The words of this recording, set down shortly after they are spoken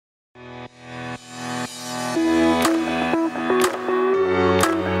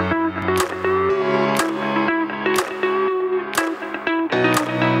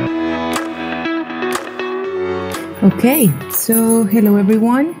Okay, so hello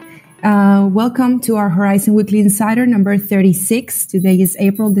everyone. Welcome to our Horizen Weekly Insider number 36. Today is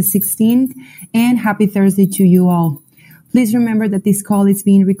April the 16th, and happy Thursday to you all. Please remember that this call is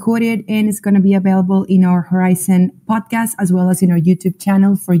being recorded and it's going to be available in our Horizen podcast as well as in our YouTube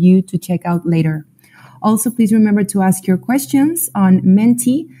channel for you to check out later. Also, please remember to ask your questions on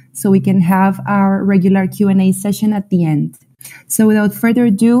Menti so we can have our regular Q&A session at the end. So without further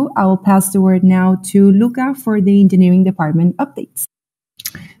ado, I will pass the word now to Luca for the engineering department updates.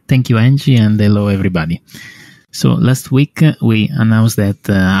 Thank you, Angie, and hello, everybody. So last week, we announced that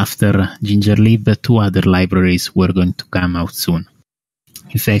after GingerLib, 2 other libraries were going to come out soon.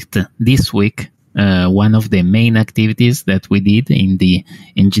 In fact, this week, one of the main activities that we did in the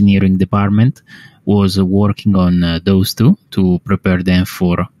engineering department was working on those 2 to prepare them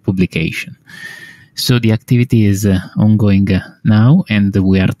for publication. So the activity is ongoing now, and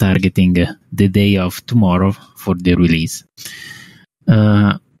we are targeting the day of tomorrow for the release.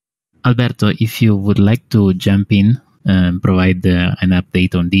 Alberto, if you would like to jump in and provide an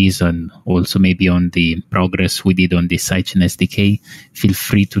update on this and also maybe on the progress we did on the Sidechain SDK, feel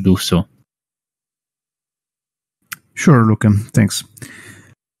free to do so. Sure, Luca. Thanks.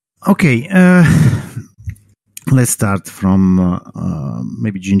 Okay, let's start from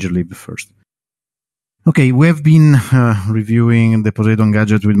maybe GingerLib first. Okay, we have been reviewing the Poseidon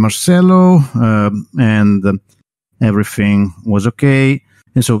gadget with Marcelo, and everything was okay.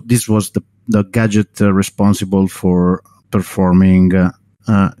 And so this was the gadget responsible for performing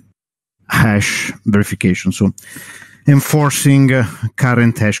hash verification, so enforcing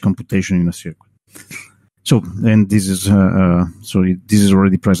current hash computation in a circuit. So, and this is this is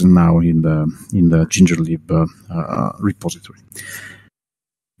already present now in the GingerLib repository.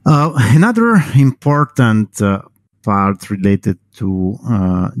 Another important part related to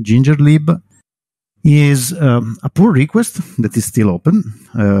GingerLib is a pull request that is still open,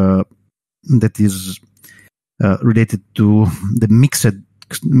 that is related to the mixed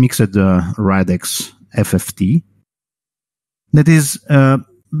Radex FFT. That is, let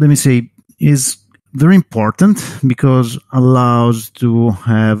me say, is very important because allows to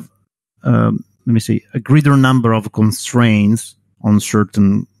have, let me say, a greater number of constraints on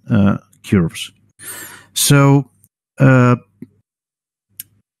certain curves. So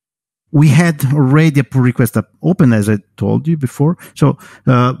we had already a pull request open, as I told you before. So,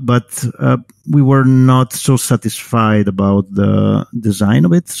 but we were not so satisfied about the design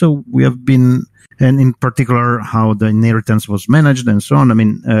of it. So we have been, and in particular, how the inheritance was managed and so on. I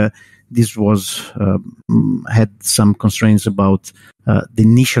mean, this was had some constraints about the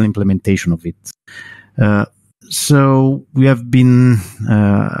initial implementation of it. So we have been,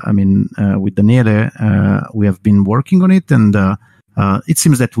 with Daniele, we have been working on it, and it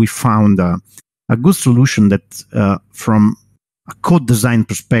seems that we found a good solution that, from a code design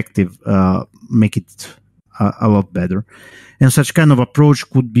perspective, make it a lot better. And such kind of approach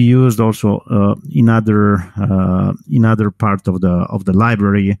could be used also in other part of the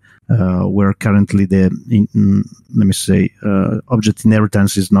library, where currently object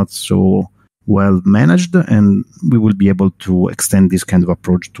inheritance is not so well managed, and we will be able to extend this kind of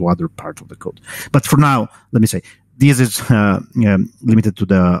approach to other parts of the code. But for now, let me say, this is limited to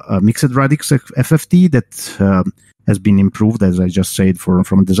the mixed Radix FFT that has been improved, as I just said,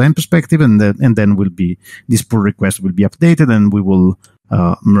 from a design perspective, and then will be, this pull request will be updated, and we will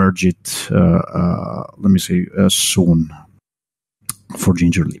merge it, soon for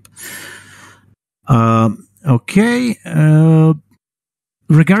GingerLib. Okay.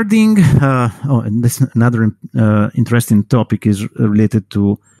 Regarding, and this another interesting topic is related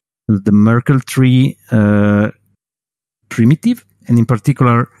to the Merkle tree primitive, and in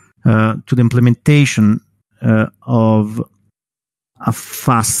particular to the implementation of a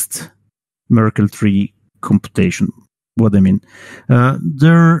fast Merkle tree computation. What I mean,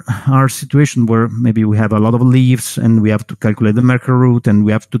 there are situations where maybe we have a lot of leaves and we have to calculate the Merkle root, and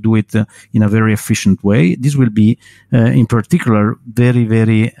we have to do it in a very efficient way. This will be, in particular, very,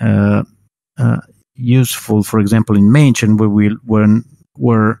 very useful, for example, in mainchain,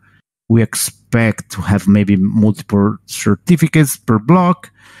 where we expect to have maybe multiple certificates per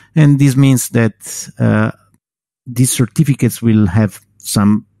block, and this means that these certificates will have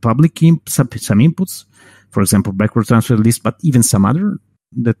some public some inputs. For example, backward transfer list, but even some other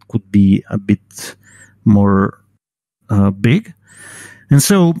that could be a bit more big. And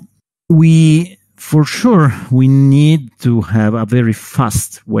so for sure, we need to have a very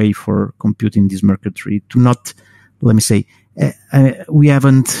fast way for computing this Merkle tree to not, let me say,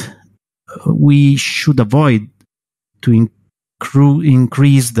 we should avoid to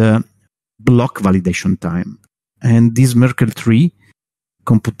increase the block validation time. and this Merkle tree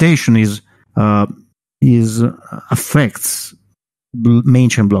computation affects main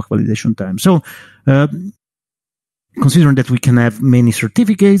chain block validation time. So, considering that we can have many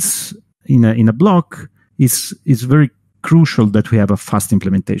certificates in a block, it's very crucial that we have a fast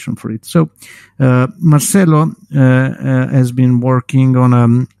implementation for it. So, Marcelo has been working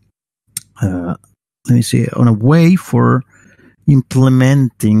on on a way for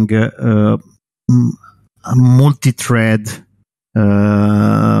implementing a multi-thread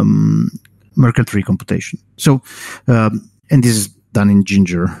Merkle tree computation. So, and this is done in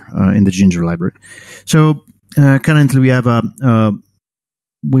Ginger, in the Ginger library. So currently we have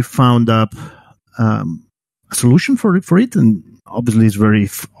we found up a solution for it, and obviously it's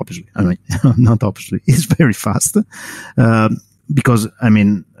not obviously, it's very fast, because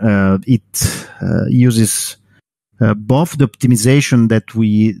it uses both the optimization that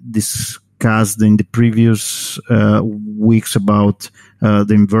we discussed in the previous weeks about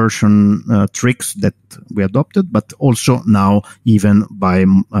the inversion tricks that we adopted, but also now even by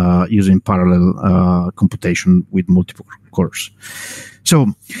using parallel computation with multiple cores.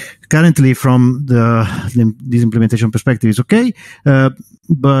 So currently, from this implementation perspective, is okay,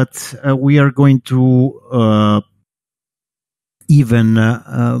 but we are going to even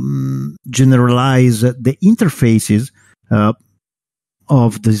generalize the interfaces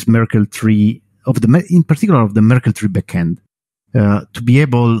of this Merkle tree, in particular of the Merkle tree backend, to be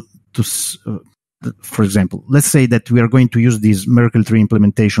able to, for example, let's say that we are going to use this Merkle tree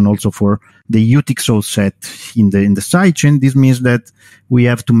implementation also for the UTXO set in the sidechain. This means that we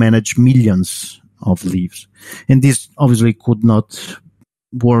have to manage millions of leaves, and this obviously could not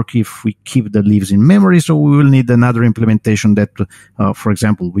work if we keep the leaves in memory. So we will need another implementation that, for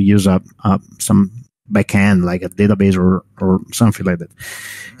example, we use some backend like a database or something like that.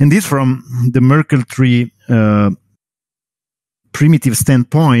 And this, from the Merkle tree primitive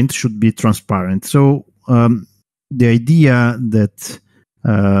standpoint, should be transparent. So the idea that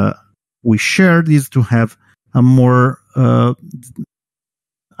we shared is to have a more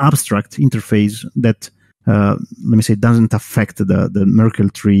abstract interface that doesn't affect the Merkle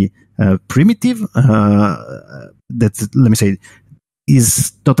tree primitive, that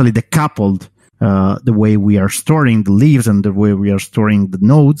is totally decoupled the way we are storing the leaves and the way we are storing the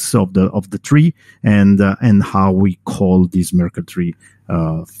nodes of the tree, and how we call this Merkle tree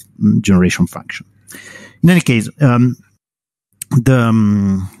generation function. In any case, the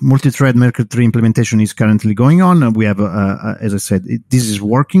multi-thread Merkle tree implementation is currently going on. We have, as I said, this is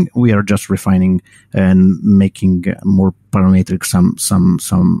working. We are just refining and making more parametric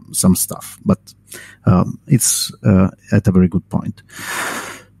some stuff, but it's at a very good point.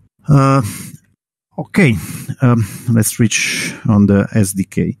 Okay, let's switch on the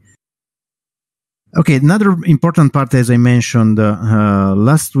SDK. Okay, another important part, as I mentioned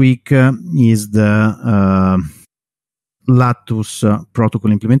last week, is the Lattice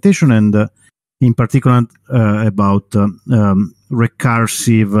protocol implementation, and in particular about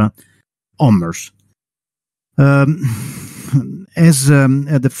recursive OMERs. As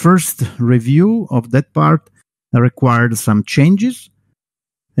the first review of that part required some changes,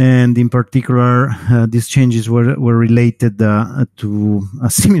 and in particular, these changes were related to a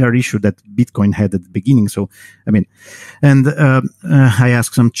similar issue that Bitcoin had at the beginning. So, I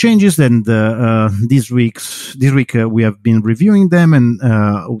asked some changes, and this week we have been reviewing them, and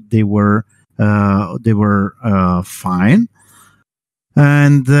they were fine.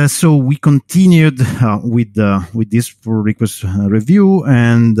 And so we continued with this pull request review,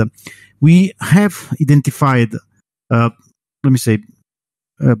 and we have identified,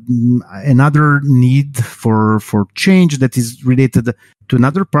 another need for change that is related to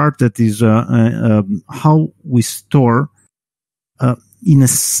another part, that is how we store in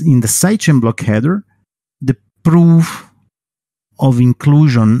the sidechain block header the proof of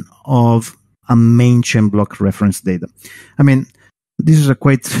inclusion of a main chain block reference data. This is a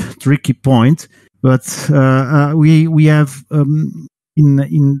quite tricky point, but we have in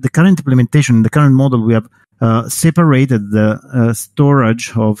the current implementation, in the current model, we have separated the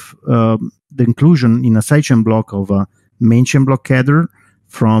storage of the inclusion in a sidechain block of a main chain block header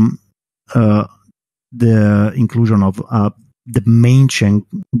from the inclusion of the main chain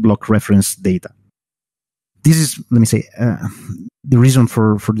block reference data. This is, the reason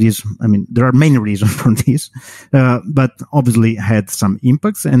for this. There are many reasons for this, but obviously had some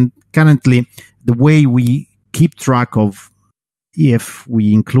impacts. And currently, the way we keep track of if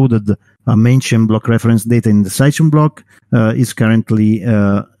we included a main chain block reference data in the sidechain block is currently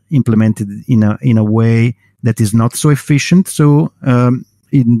implemented in a way that is not so efficient. So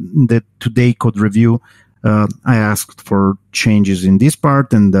in the today code review, I asked for changes in this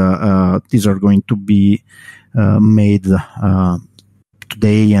part, and these are going to be made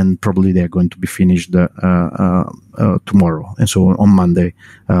today, and probably they're going to be finished tomorrow. And so on Monday,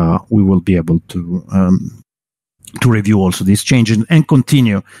 we will be able to review also these changes and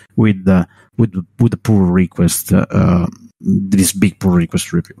continue with the pull request, this big pull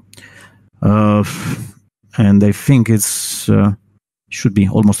request review. And I think it's should be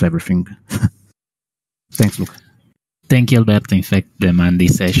almost everything. Thanks, Luca. Thank you, Alberto. In fact, the Monday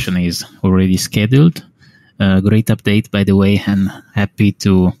session is already scheduled. Great update, by the way, and happy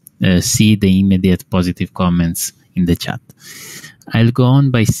to see the immediate positive comments in the chat. I'll go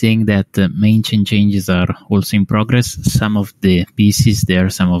on by saying that main chain changes are also in progress. Some of the pieces there,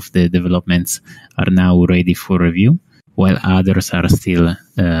 some of the developments are now ready for review, while others are still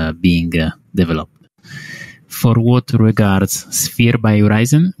being developed. For what regards Sphere by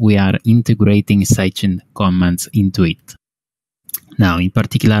Horizen, we are integrating sidechain commands into it. Now, in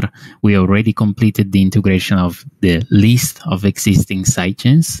particular, we already completed the integration of the list of existing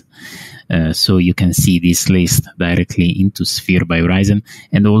sidechains. So you can see this list directly into Sphere by Horizen,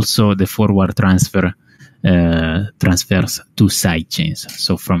 and also the forward transfers to sidechains.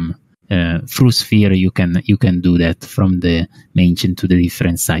 So from through Sphere, you can do that from the main chain to the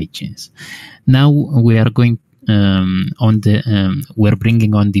different sidechains. Now we are going we're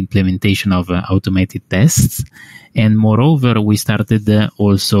bringing on the implementation of automated tests, and moreover, we started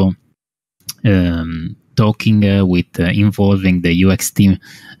also talking with involving the UX team,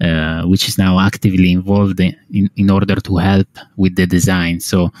 which is now actively involved in order to help with the design.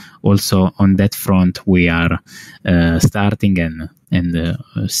 So also on that front, we are starting and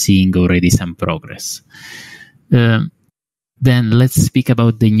seeing already some progress. Then let's speak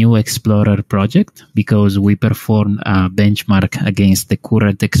about the new Explorer project, because we performed a benchmark against the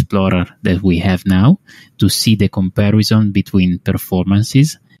current Explorer that we have now to see the comparison between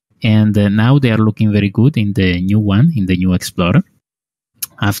performances. And now they are looking very good in the new one, in the new Explorer,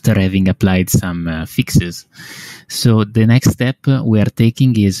 after having applied some fixes. So the next step we are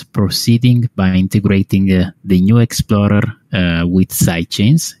taking is proceeding by integrating the new Explorer with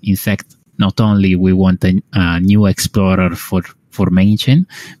sidechains. In fact, not only we want a new Explorer for main chain,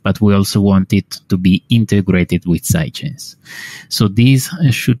 but we also want it to be integrated with sidechains. So these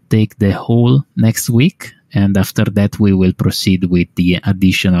should take the whole next week, and after that we will proceed with the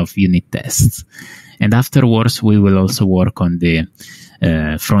addition of unit tests. And afterwards we will also work on the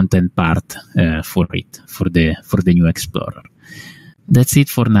front-end part for the new Explorer. That's it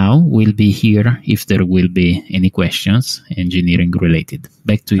for now. We'll be here if there will be any questions, engineering related.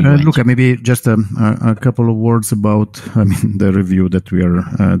 Back to you, Luca, maybe just a couple of words about the review that we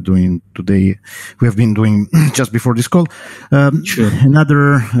are doing today. We have been doing just before this call. Sure.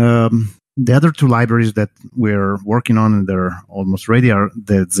 The other two libraries that we're working on, and they're almost ready, are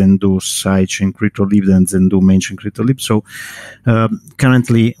the Zendoo sidechain cryptolib and Zendoo mainchain cryptolib. So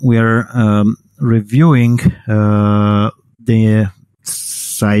currently we are reviewing the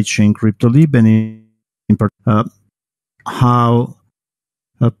sidechain cryptolib, and in part how,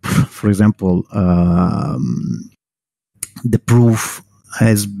 for example, the proof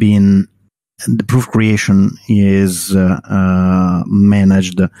creation is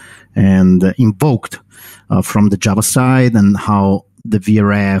managed and invoked from the Java side, and how the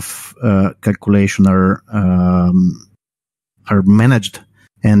VRF calculation are managed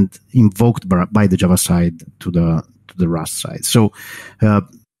and invoked by the Java side to the Rust side. So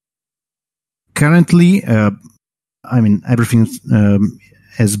currently, everything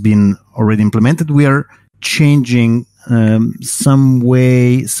has been already implemented. We are changing in some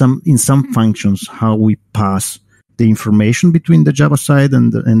functions how we pass the information between the Java side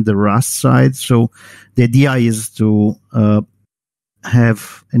and the Rust side. So the idea is to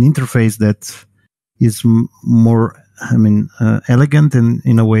have an interface that is more elegant, and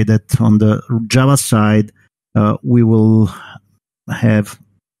in a way that on the Java side we will have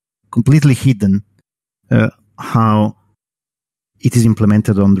completely hidden how it is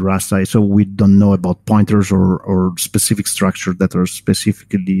implemented on the Rust side. So we don't know about pointers or specific structure that are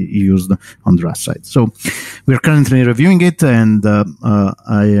specifically used on the Rust side. So we are currently reviewing it, and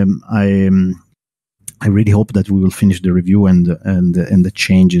I really hope that we will finish the review and the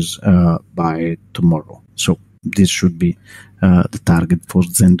changes by tomorrow. So this should be the target for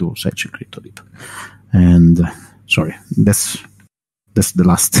Zendoo sidechain cryptolib. And sorry, that's the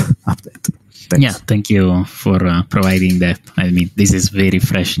last update. Thanks. Yeah, thank you for providing that. This is very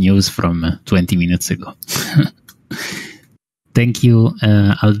fresh news from 20 minutes ago. Thank you,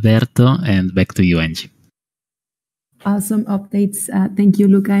 Alberto, and back to you, Angie. Awesome updates. Thank you,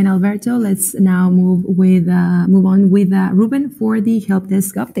 Luca and Alberto. Let's now move on with Ruben for the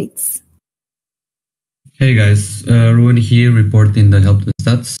Helpdesk updates. Hey guys, Ruben here reporting the Helpdesk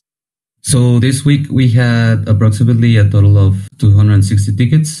stats. So this week we had approximately a total of 260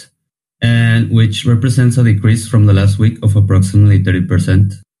 tickets, and which represents a decrease from the last week of approximately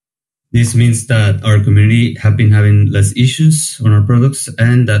 30%. This means that our community have been having less issues on our products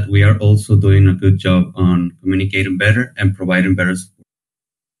and that we are also doing a good job on communicating better and providing better support.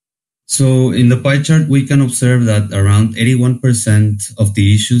 So in the pie chart, we can observe that around 81% of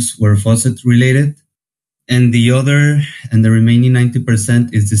the issues were faucet related, and the remaining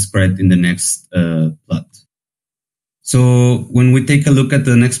 90% is described in the next plot. So when we take a look at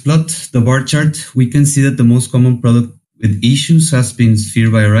the next plot, the bar chart, we can see that the most common product with issues has been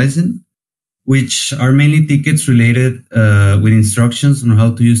Sphere by Horizen, which are mainly tickets related with instructions on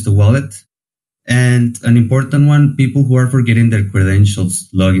how to use the wallet. And an important one, people who are forgetting their credentials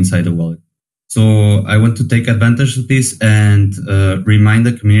log inside the wallet. So I want to take advantage of this and remind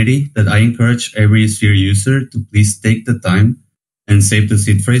the community that I encourage every Sphere user to please take the time and save the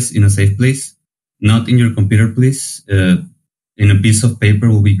seed phrase in a safe place, not in your computer, please. In a piece of paper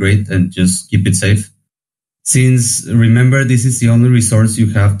will be great, and just keep it safe. Since, remember, this is the only resource you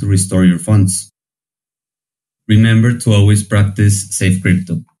have to restore your funds. Remember to always practice safe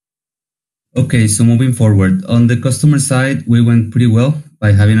crypto. Okay, so moving forward. On the customer side, we went pretty well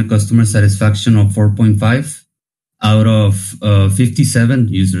by having a customer satisfaction of 4.5 out of 57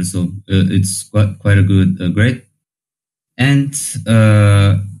 users. So it's quite a good grade. And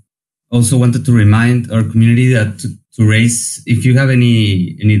also wanted to remind our community that to raise, if you have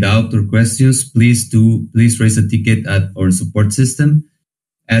any doubt or questions, please raise a ticket at our support system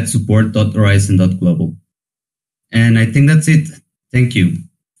at support.horizen.global. And I think that's it. Thank you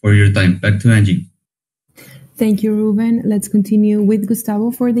for your time. Back to Angie. Thank you, Ruben. Let's continue with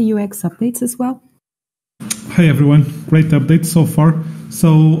Gustavo for the UX updates as well. Hi, everyone. Great update so far.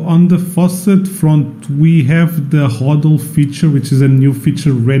 So on the faucet front, we have the HODL feature, which is a new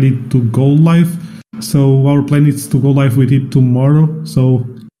feature ready to go live. So our plan is to go live with it tomorrow. So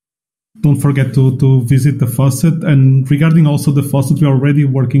don't forget to visit the faucet. And regarding also the faucet, we are already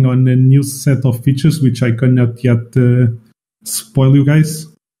working on a new set of features, which I cannot yet spoil you guys.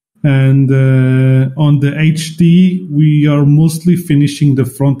 And on the HD, we are mostly finishing the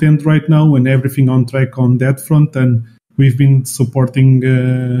front end right now and everything on track on that front. And we've been supporting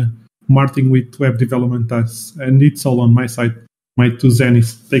Martin with web development tasks. And it's all on my side, my two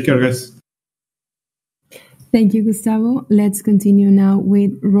Zennies. Take care, guys. Thank you, Gustavo. Let's continue now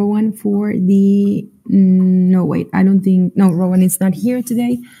with Rowan for the... Rowan is not here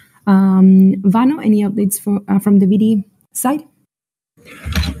today. Vano, any updates from the VD side?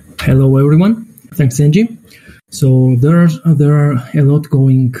 Hello, everyone. Thanks, Angie. So there are a lot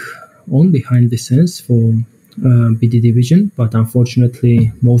going on behind the scenes for BD division, but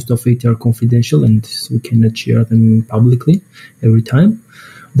unfortunately, most of it are confidential and we cannot share them publicly every time.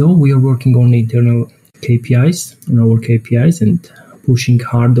 Though we are working on internal KPIs, on our KPIs, and pushing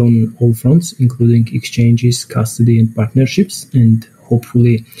hard on all fronts, including exchanges, custody, and partnerships. And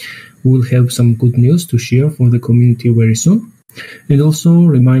hopefully, we'll have some good news to share for the community very soon. And also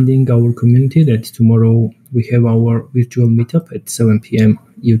reminding our community that tomorrow we have our virtual meetup at 7 p.m.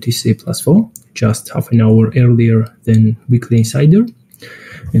 UTC+4, just half an hour earlier than Weekly Insider.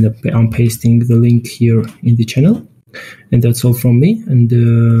 And I'm pasting the link here in the channel. And that's all from me. And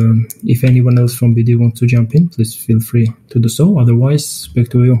if anyone else from BD wants to jump in, please feel free to do so. Otherwise, back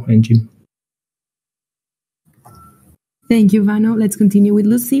to you and Jim. Thank you, Vano. Let's continue with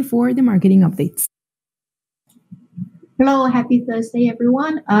Lucy for the marketing updates. Hello, happy Thursday,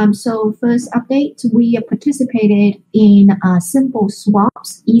 everyone. So first update, we participated in Simple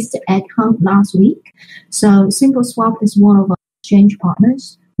Swap's East Egg Hunt last week. So Simple Swap is one of our exchange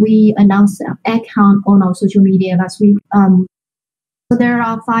partners. We announced Egg Hunt on our social media last week. So there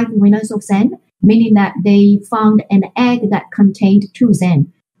are 5 winners of Zen, meaning that they found an egg that contained 2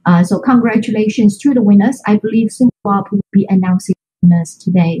 Zen. So congratulations to the winners. I believe Simple Swap will be announcing winners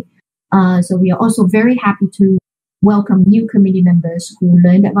today. So we are also very happy to welcome new community members who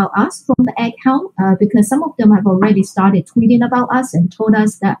learned about us from the Egg Hunt, because some of them have already started tweeting about us and told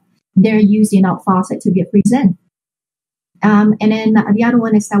us that they're using our faucet to get free Zen. And then the other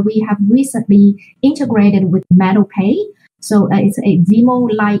one is that we have recently integrated with MetalPay. So it's a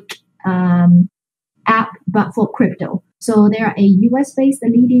Vimo-like app, but for crypto. So they're a US-based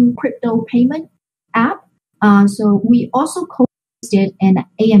leading crypto payment app. So we also co-hosted an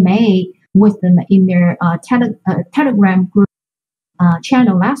AMA with them in their Telegram group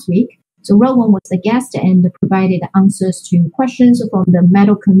channel last week. So Rowan was the guest and provided answers to questions from the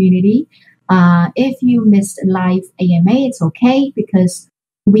metal community. If you missed live AMA, it's okay because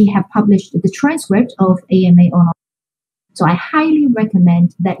we have published the transcript of AMA on our. So I highly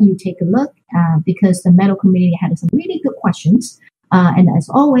recommend that you take a look because the metal community had some really good questions. And as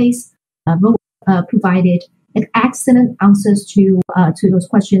always, Rowan provided excellent answers to those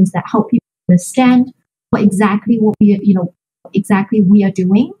questions that help people understand exactly we are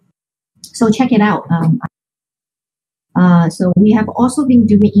doing. So check it out. So we have also been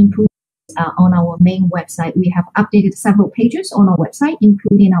doing improvements on our main website. We have updated several pages on our website,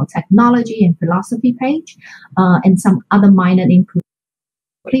 including our technology and philosophy page, and some other minor improvements.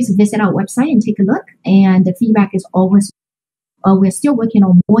 Please visit our website and take a look. And the feedback is always. We're still working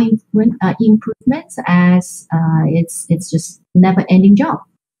on more improvements as it's just never-ending job.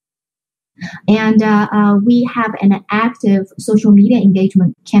 And we have an active social media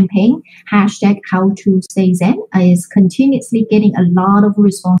engagement campaign. #HowToStayZen is continuously getting a lot of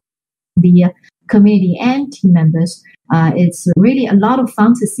response from the community and team members. It's really a lot of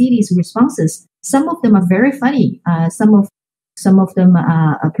fun to see these responses. Some of them are very funny. Some of them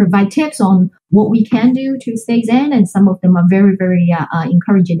provide tips on what we can do to stay zen, and some of them are very, very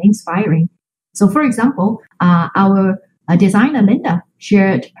encouraging and inspiring. So, for example, our designer, Linda,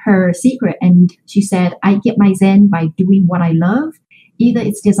 shared her secret, and she said, I get my zen by doing what I love. Either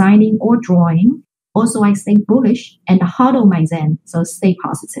it's designing or drawing. Also, I stay bullish and huddle my zen, so stay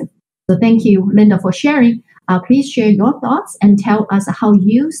positive. So thank you, Linda, for sharing. Please share your thoughts and tell us how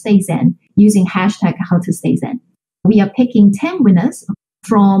you stay zen using #HowToStayZen. We are picking 10 winners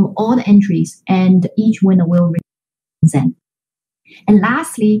from all the entries, and each winner will receive Zen. And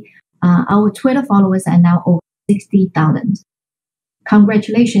lastly, our Twitter followers are now over 60,000.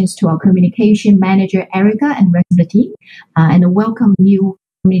 Congratulations to our communication manager, Erica, and rest of the team, and welcome new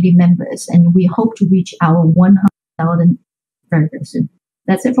community members. And we hope to reach our 100,000 very, very soon.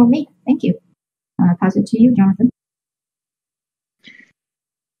 That's it from me. Thank you. Pass it to you, Jonathan.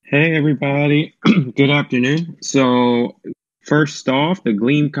 Hey, everybody. Good afternoon. So first off, the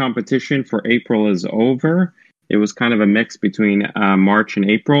Gleam competition for April is over. It was kind of a mix between March and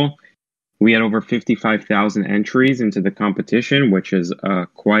April. We had over 55,000 entries into the competition, which is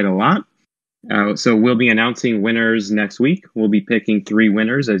quite a lot. So we'll be announcing winners next week. We'll be picking 3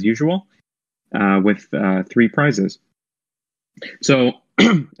 winners as usual with 3 prizes. So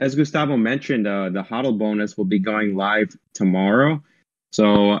as Gustavo mentioned, the HODL bonus will be going live tomorrow.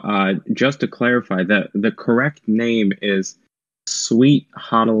 So just to clarify, the correct name is Sweet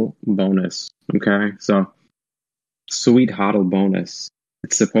HODL Bonus. Okay, so Sweet HODL Bonus.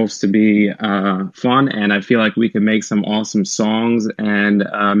 It's supposed to be fun, and I feel like we can make some awesome songs and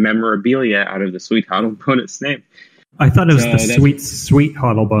memorabilia out of the Sweet HODL Bonus name. I thought it was Sweet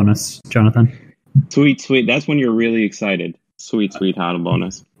HODL Bonus, Jonathan. Sweet. That's when you're really excited. Sweet HODL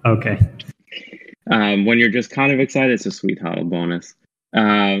Bonus. Okay. When you're just kind of excited, it's a Sweet HODL Bonus.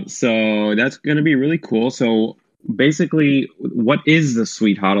 So that's going to be really cool. So basically, what is the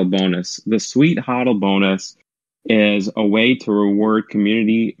Sweet HODL Bonus? The Sweet HODL Bonus is a way to reward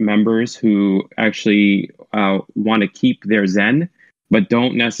community members who actually want to keep their Zen, but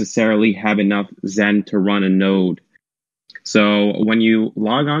don't necessarily have enough Zen to run a node. So when you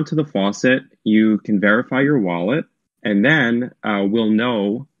log on to the faucet, you can verify your wallet, and then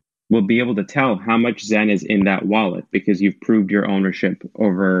we'll be able to tell how much Zen is in that wallet because you've proved your ownership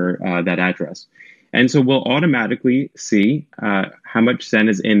over that address. And so we'll automatically see how much Zen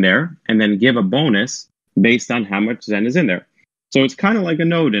is in there and then give a bonus based on how much Zen is in there. So it's kind of like a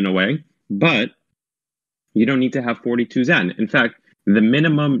node in a way, but you don't need to have 42 Zen. In fact, the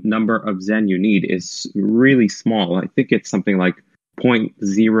minimum number of Zen you need is really small. I think it's something like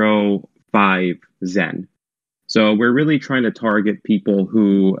 0.05 Zen. So we're really trying to target people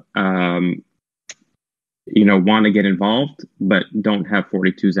who, want to get involved, but don't have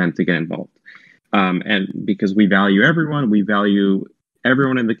 42 Zen to get involved. And because we value everyone in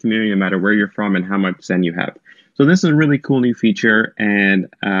the community, no matter where you're from and how much Zen you have. So this is a really cool new feature, and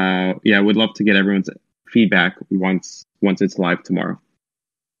would love to get everyone's feedback once it's live tomorrow.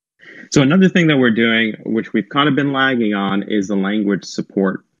 So another thing that we're doing, which we've kind of been lagging on, is the language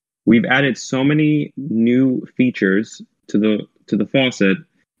support. We've added so many new features to the faucet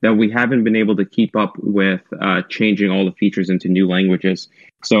that we haven't been able to keep up with changing all the features into new languages.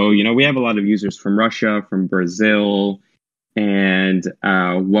 So, we have a lot of users from Russia, from Brazil, and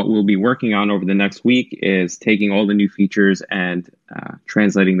what we'll be working on over the next week is taking all the new features and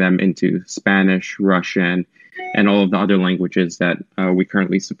translating them into Spanish, Russian, and all of the other languages that we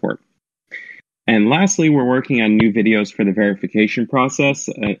currently support. And lastly, we're working on new videos for the verification process.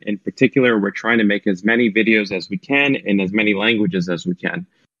 In particular, we're trying to make as many videos as we can in as many languages as we can.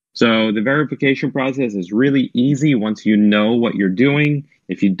 So the verification process is really easy once you know what you're doing.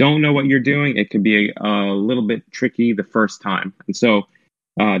 If you don't know what you're doing, it can be a little bit tricky the first time. And so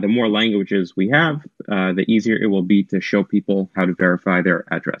the more languages we have, the easier it will be to show people how to verify their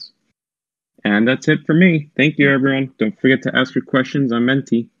address. And that's it for me. Thank you, everyone. Don't forget to ask your questions on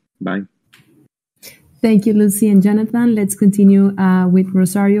Menti. Bye. Thank you, Lucy and Jonathan. Let's continue with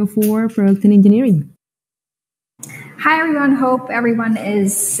Rosario for Product and Engineering. Hi, everyone. Hope everyone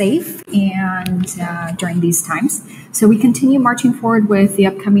is safe and during these times. So we continue marching forward with the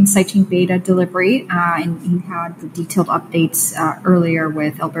upcoming sidechain beta delivery. And you had the detailed updates earlier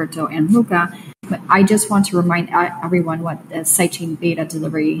with Alberto and Luca. But I just want to remind everyone what the sidechain beta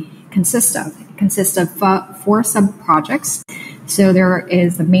delivery consists of. It consists of 4 sub-projects. So there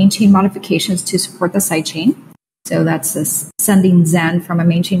is the main chain modifications to support the sidechain. So that's sending Zen from a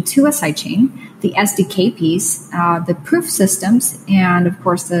main chain to a sidechain, the SDK piece, the proof systems, and of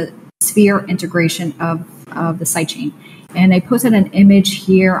course the Sphere integration of the sidechain. And I posted an image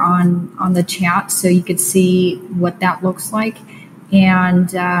here on the chat so you could see what that looks like.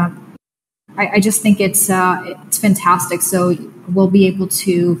 And I just think it's fantastic. So we'll be able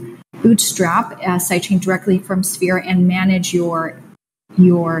to bootstrap a sidechain directly from Sphere and manage your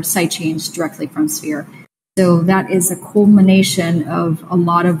sidechains directly from Sphere. So that is a culmination of a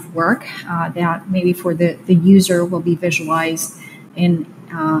lot of work that maybe for the user will be visualized in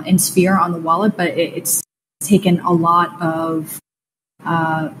Sphere on the wallet, but it's taken a lot of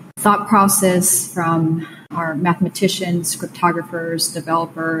thought process from our mathematicians, cryptographers,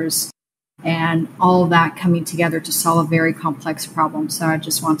 developers, and all of that coming together to solve a very complex problem. So I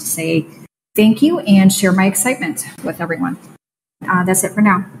just want to say thank you and share my excitement with everyone. That's it for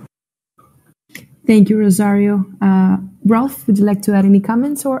now. Thank you, Rosario. Ralph, would you like to add any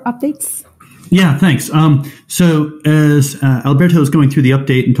comments or updates? Yeah, thanks. So as Alberto is going through the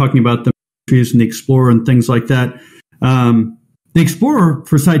update and talking about the trees and the Explorer and things like that, the Explorer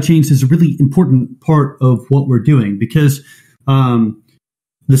for sidechains is a really important part of what we're doing because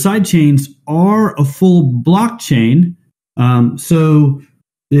the sidechains are a full blockchain. So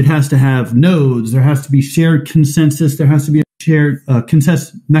it has to have nodes. There has to be shared consensus. There has to be a shared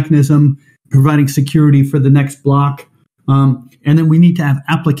consensus mechanism providing security for the next block. And then we need to have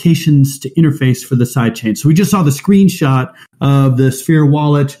applications to interface for the sidechain. So we just saw the screenshot of the Sphere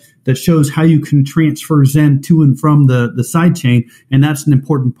wallet that shows how you can transfer Zen to and from the sidechain, and that's an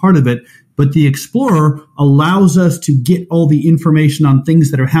important part of it. But the Explorer allows us to get all the information on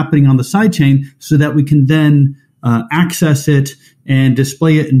things that are happening on the sidechain so that we can then access it and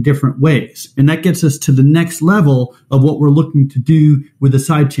display it in different ways. And that gets us to the next level of what we're looking to do with the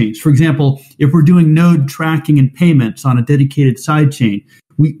sidechains. For example, if we're doing node tracking and payments on a dedicated sidechain,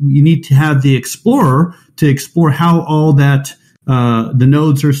 we need to have the Explorer to explore how all that the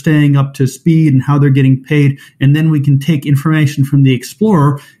nodes are staying up to speed and how they're getting paid. And then we can take information from the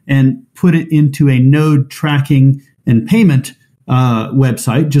Explorer and put it into a node tracking and payment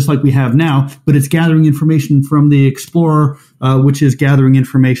website, just like we have now, but it's gathering information from the Explorer, which is gathering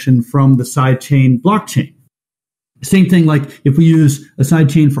information from the sidechain blockchain. Same thing, like if we use a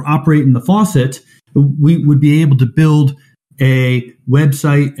sidechain for operating the faucet, we would be able to build a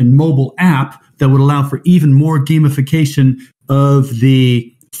website and mobile app that would allow for even more gamification of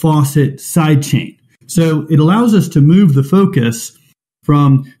the faucet sidechain. So it allows us to move the focus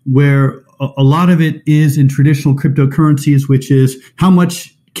from where a lot of it is in traditional cryptocurrencies, which is how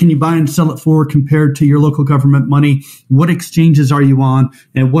much can you buy and sell it for compared to your local government money? What exchanges are you on?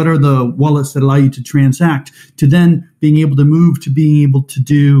 And what are the wallets that allow you to transact? To then being able to move to being able to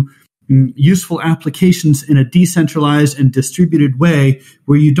do useful applications in a decentralized and distributed way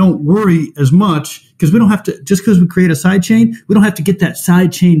where you don't worry as much because we don't have to, just because we create a sidechain, we don't have to get that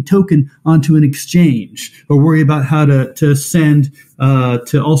sidechain token onto an exchange or worry about how to send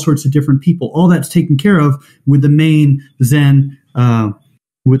to all sorts of different people. All that's taken care of with the main Zen,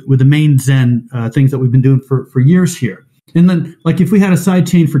 with the main Zen things that we've been doing for years here. And then, like, if we had a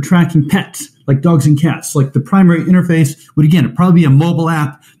sidechain for tracking pets, like dogs and cats, like the primary interface would, again, it'd probably be a mobile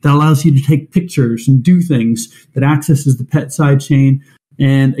app that allows you to take pictures and do things that accesses the pet sidechain.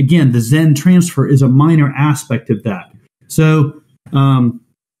 And again, the Zen transfer is a minor aspect of that. So,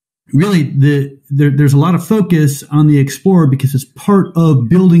 really, there's a lot of focus on the Explorer because it's part of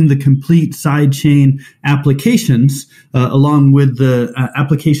building the complete sidechain applications along with the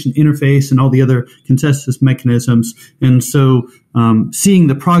application interface and all the other consensus mechanisms. And so seeing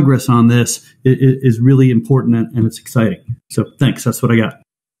the progress on this is really important and it's exciting. So thanks. That's what I got.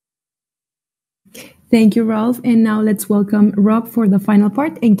 Thank you, Rolf. And now let's welcome Rob for the final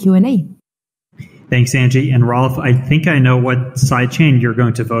part and Q&A. Thanks, Angie. And Rolf, I think I know what sidechain you're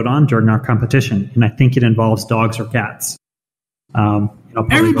going to vote on during our competition, and I think it involves dogs or cats.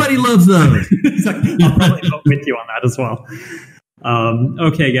 Everybody loves those. I'll probably vote with you on that as well.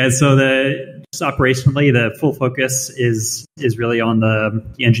 Okay, guys. So just operationally, the full focus is really on the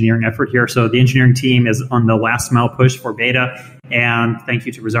engineering effort here. So the engineering team is on the last mile push for beta, and thank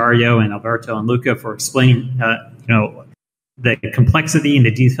you to Rosario and Alberto and Luca for explaining, the complexity and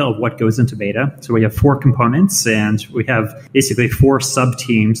the detail of what goes into beta. So we have 4 components, and we have basically 4 sub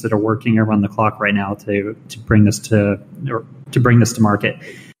teams that are working around the clock right now to bring this to market.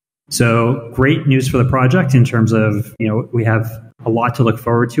 So great news for the project in terms of, we have a lot to look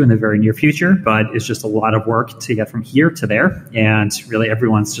forward to in the very near future, but it's just a lot of work to get from here to there. And really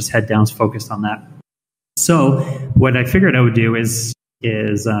everyone's just head down focused on that. So what I figured I would do is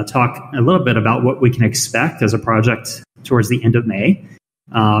talk a little bit about what we can expect as a project towards the end of May.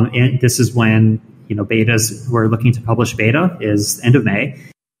 And this is when, we're looking to publish beta is end of May.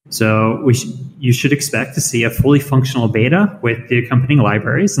 So you should expect to see a fully functional beta with the accompanying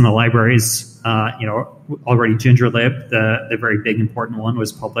libraries, and the libraries, already GingerLib, the very big important one,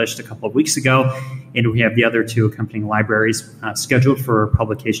 was published a couple of weeks ago, and we have the other 2 accompanying libraries scheduled for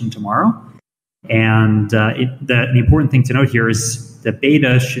publication tomorrow. And the important thing to note here is the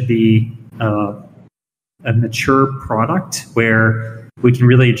beta should be a mature product where we can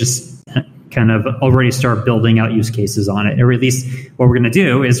really just kind of already start building out use cases on it. Or at least what we're going to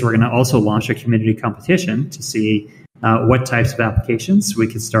do is we're going to also launch a community competition to see what types of applications we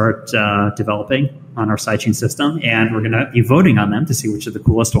could start developing on our sidechain system. And we're going to be voting on them to see which are the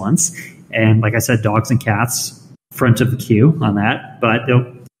coolest ones. And like I said, dogs and cats front of the queue on that. But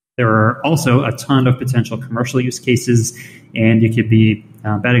there are also a ton of potential commercial use cases, and you could be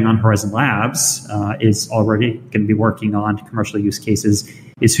betting on Horizen Labs is already going to be working on commercial use cases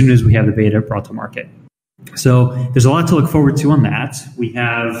as soon as we have the beta brought to market. So there's a lot to look forward to on that. We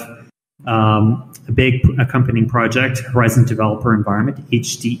have a big accompanying project, Horizen Developer Environment,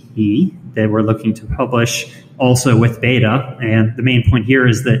 HDE, that we're looking to publish also with beta. And the main point here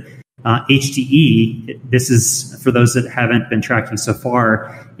is that HDE, this is, for those that haven't been tracking so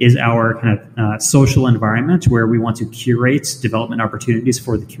far, is our kind of social environment where we want to curate development opportunities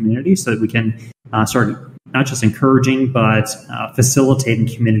for the community so that we can start not just encouraging, but facilitating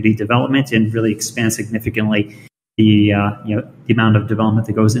community development and really expand significantly the amount of development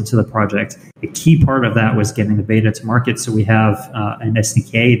that goes into the project. A key part of that was getting the beta to market. So we have an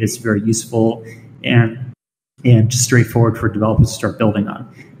SDK that's very useful and just straightforward for developers to start building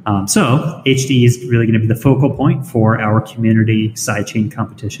on. So HD is really going to be the focal point for our community sidechain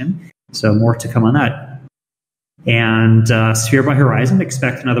competition. So more to come on that. And Sphere by Horizen,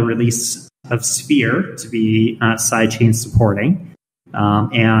 expect another release of Sphere to be sidechain supporting.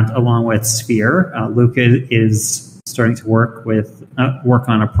 And along with Sphere, Luca is starting to work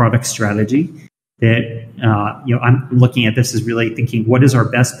on a product strategy that I'm looking at this as really thinking, what is our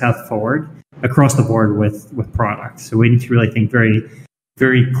best path forward across the board with product? So we need to really think very,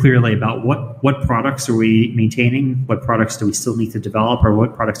 very clearly about what products are we maintaining, what products do we still need to develop, or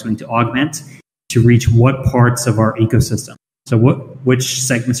what products do we need to augment to reach what parts of our ecosystem. So which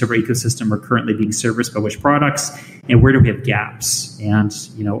segments of our ecosystem are currently being serviced by which products, and where do we have gaps, and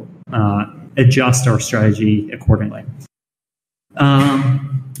adjust our strategy accordingly.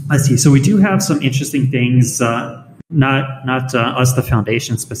 Let's see. So we do have some interesting things, not us, the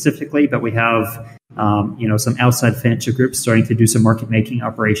foundation specifically, but we have some outside financial groups starting to do some market making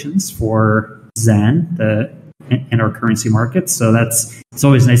operations for Zen and our currency markets. So it's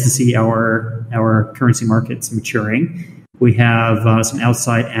always nice to see our currency markets maturing. We have some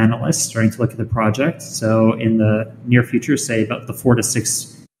outside analysts starting to look at the project. So in the near future, say about the 4 to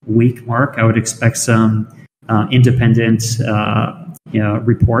 6 week mark, I would expect some independent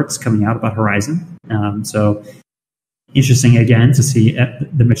reports coming out about Horizen. So interesting again to see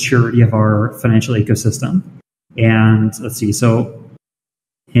the maturity of our financial ecosystem. And let's see. So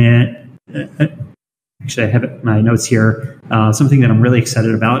actually, I have my notes here. Something that I'm really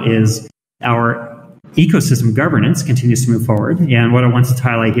excited about is our ecosystem governance continues to move forward. And what I wanted to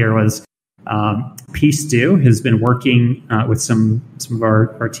highlight here was PSTU has been working with some of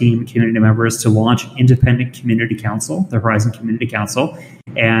our team community members to launch independent community council, the Horizen Community Council,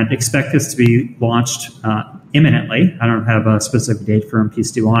 and expect this to be launched imminently. I don't have a specific date from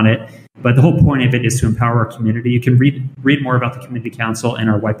PSTU on it, but the whole point of it is to empower our community. You can read more about the Community Council in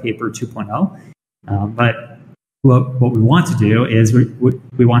our white paper 2.0. But what we want to do is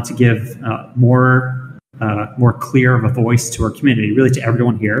we want to give more more clear of a voice to our community, really to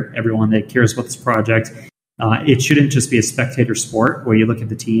everyone here, everyone that cares about this project. It shouldn't just be a spectator sport where you look at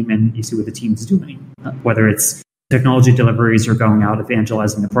the team and you see what the team's doing, whether it's technology deliveries or going out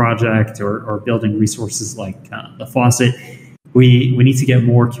evangelizing the project or building resources like the faucet. We need to get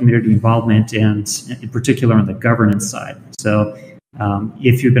more community involvement, and in particular on the governance side. So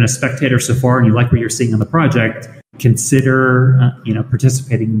if you've been a spectator so far and you like what you're seeing on the project, consider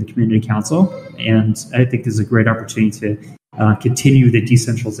participating in the community council. And I think this is a great opportunity to continue the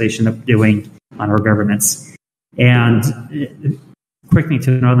decentralization that we're doing on our governance. And quick thing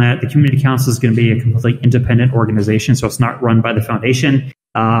to note on that, the community council is going to be a completely independent organization, so it's not run by the foundation.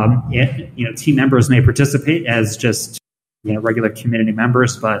 Team members may participate as just regular community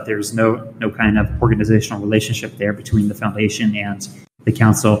members, but there's no kind of organizational relationship there between the foundation and the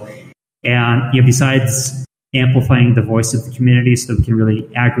council. And besides amplifying the voice of the community so that we can really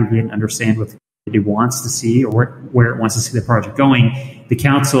aggregate and understand what the community wants to see or where it wants to see the project going, the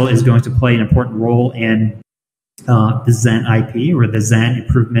council is going to play an important role in the Zen IP, or the Zen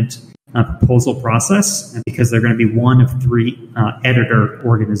improvement proposal process, because they're going to be one of 3 editor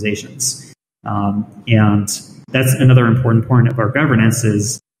organizations. And that's another important point of our governance,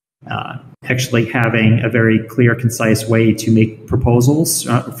 is actually having a very clear, concise way to make proposals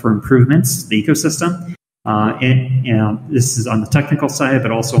for improvements to the ecosystem. And this is on the technical side, but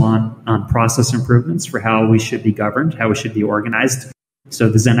also on process improvements for how we should be governed, how we should be organized. So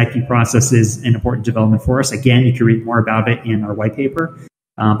the Zen IP process is an important development for us. Again, you can read more about it in our white paper.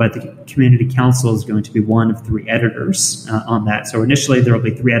 But the community council is going to be one of 3 editors on that. So initially there will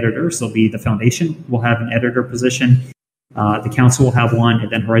be 3 editors. There'll be the foundation will have an editor position. The council will have one,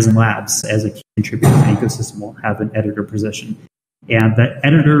 and then Horizen Labs, as a key contributor to the ecosystem, will have an editor position. And the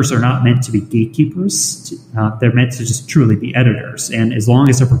editors are not meant to be gatekeepers. They're meant to just truly be editors. And as long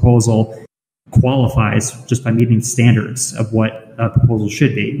as a proposal qualifies just by meeting the standards of what a proposal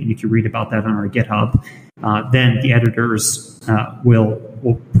should be, and you can read about that on our GitHub, then the editors will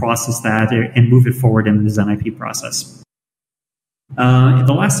process that and move it forward in the Zen IP process.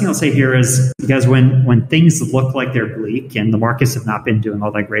 The last thing I'll say here is, because when things look like they're bleak and the markets have not been doing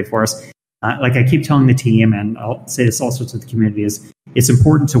all that great for us, like I keep telling the team, and I'll say this also to the community, is it's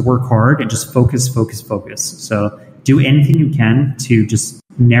important to work hard and just focus. So do anything you can to just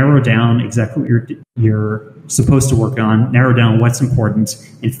narrow down exactly what you're supposed to work on, narrow down what's important,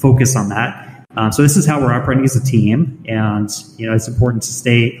 and focus on that. So this is how we're operating as a team, and it's important to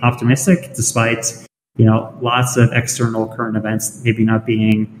stay optimistic despite lots of external current events maybe not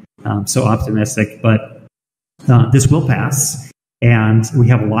being so optimistic. But this will pass, and we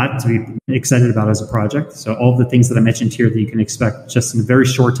have a lot to be excited about as a project. So all of the things that I mentioned here that you can expect just in a very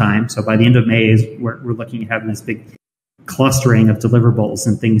short time. So by the end of May, we're looking at having this big clustering of deliverables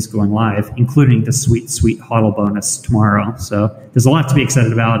and things going live, including the sweet HODL bonus tomorrow. So there's a lot to be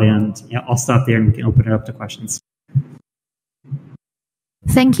excited about, and I'll stop there and we can open it up to questions.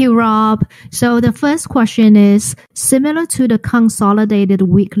 Thank you, Rob. So the first question is, similar to the consolidated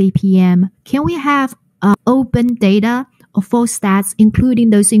weekly PM, can we have open data or full stats,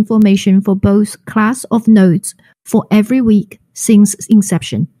 including those information for both class of nodes for every week since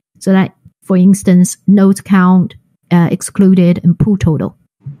inception? So that, for instance, node count, excluded, and pool total.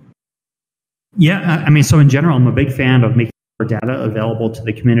 Yeah, so in general, I'm a big fan of making our data available to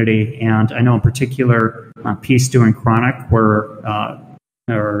the community. And I know in particular, PS2 and Chronic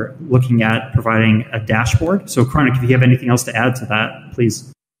are looking at providing a dashboard. So Chronic, if you have anything else to add to that,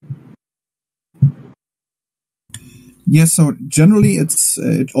 please. Yes, so generally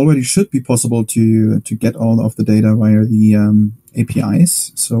it already should be possible to get all of the data via the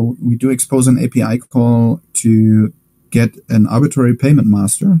APIs. So we do expose an API call to get an arbitrary payment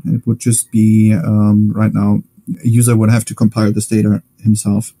master. It would just be, right now, a user would have to compile this data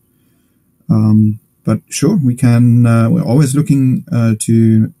himself. But sure, we can, we're always looking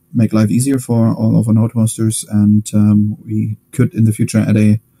to make life easier for all of our node hosters, and we could in the future add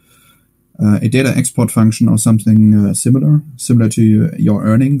a data export function or something similar to your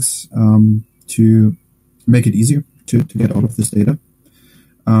earnings, to make it easier to get all of this data.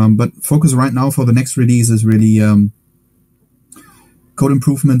 But focus right now for the next release is really code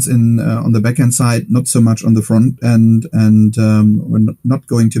improvements on the backend side, not so much on the front end, and we're not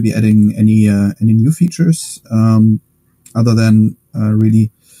going to be adding any new features other than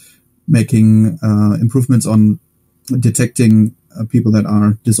really making improvements on detecting people that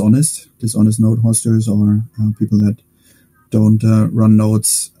are dishonest node hosters, or people that don't run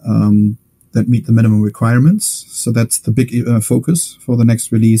nodes that meet the minimum requirements. So that's the big focus for the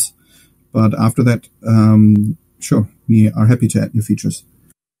next release. But after that, sure, we are happy to add new features.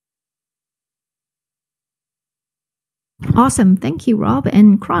 Awesome. Thank you, Rob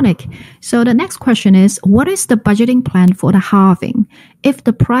and Chronic. So the next question is, what is the budgeting plan for the halving? If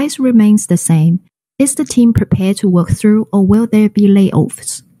the price remains the same, is the team prepared to work through, or will there be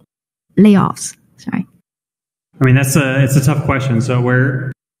layoffs? Sorry. I mean, it's a tough question. So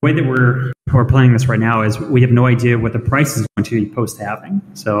the way that we're playing this right now is we have no idea what the price is going to be post halving.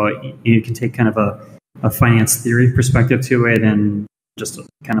 So you can take kind of a finance theory perspective to it, and just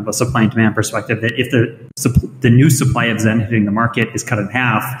kind of a supply and demand perspective, that if the new supply of Zen hitting the market is cut in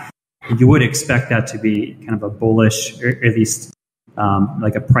half, you would expect that to be kind of a bullish, or at least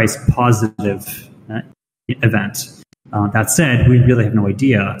like a price positive event. That said, we really have no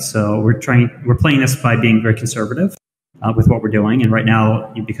idea. So we're playing this by being very conservative with what we're doing. And right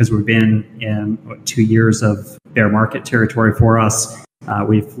now, because we've been in 2 years of bear market territory for us,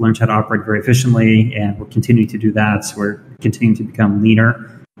 we've learned how to operate very efficiently, and we're continuing to do that. So we're continuing to become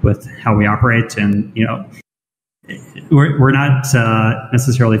leaner with how we operate. And, we're not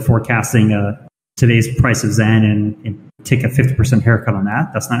necessarily forecasting today's price of Zen and take a 50% haircut on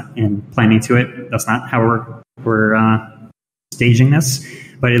that. That's not, and planning to it. That's not how we're staging this.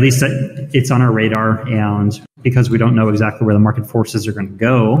 But at least it's on our radar. And because we don't know exactly where the market forces are going to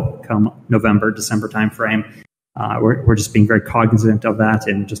go come November, December timeframe, we're just being very cognizant of that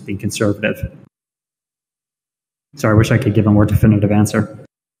and just being conservative. Sorry, I wish I could give a more definitive answer.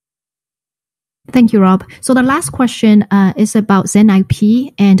 Thank you, Rob. So the last question is about Zen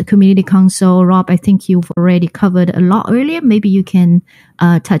IP and Community Council. Rob, I think you've already covered a lot earlier. Maybe you can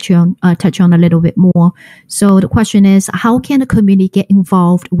touch on a little bit more. So the question is, how can the community get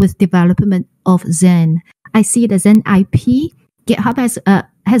involved with development of Zen? I see the Zen IP GitHub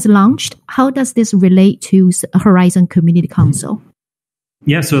has launched. How does this relate to Horizen Community Council?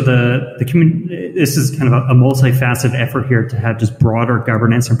 Yeah, so the community, this is kind of a multifaceted effort here to have just broader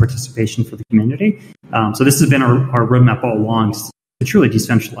governance and participation for the community. So this has been our roadmap all along, to truly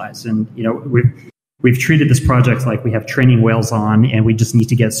decentralize. And we've treated this project like we have training wheels on, and we just need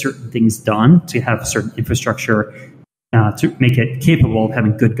to get certain things done to have certain infrastructure to make it capable of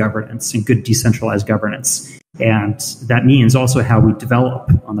having good governance and good decentralized governance. And that means also how we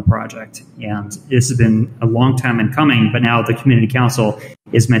develop on the project. And this has been a long time in coming, but now the Community Council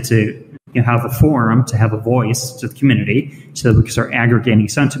is meant to have a forum, to have a voice to the community, so that we can start aggregating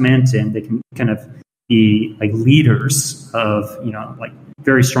sentiment, and they can kind of be like leaders of, like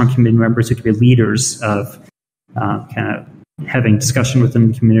very strong community members who can be leaders of kind of having discussion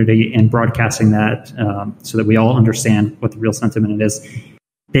within the community and broadcasting that so that we all understand what the real sentiment is.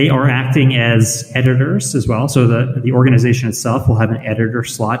 They are acting as editors as well. So the organization itself will have an editor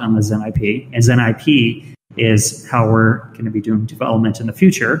slot on the Zen IP. And Zen IP is how we're going to be doing development in the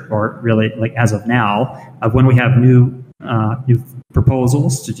future, or really like as of now, of when we have new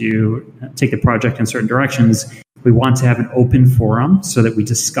proposals to take the project in certain directions. We want to have an open forum so that we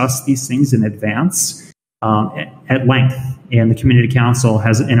discuss these things in advance at length. And the Community Council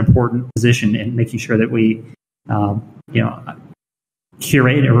has an important position in making sure that we,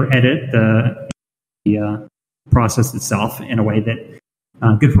 curate or edit the process itself in a way that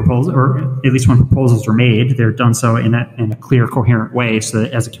good proposals, or at least when proposals are made, they're done so in a clear, coherent way, so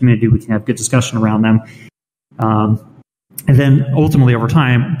that as a community we can have good discussion around them. And then ultimately over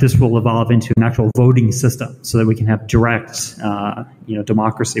time, this will evolve into an actual voting system so that we can have direct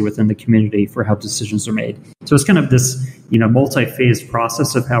democracy within the community for how decisions are made. So it's kind of this multi-phased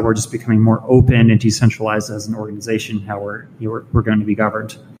process of how we're just becoming more open and decentralized as an organization, how we're going to be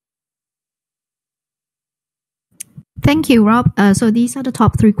governed. Thank you, Rob. So these are the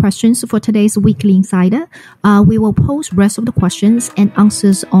top 3 questions for today's Weekly Insider. We will post rest of the questions and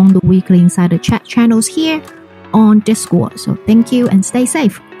answers on the Weekly Insider chat channels here on Discord. So thank you and stay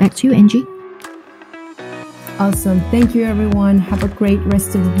safe. Back to you, Angie. Awesome. Thank you, everyone. Have a great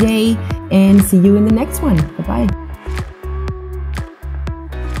rest of the day and see you in the next one. Bye-bye.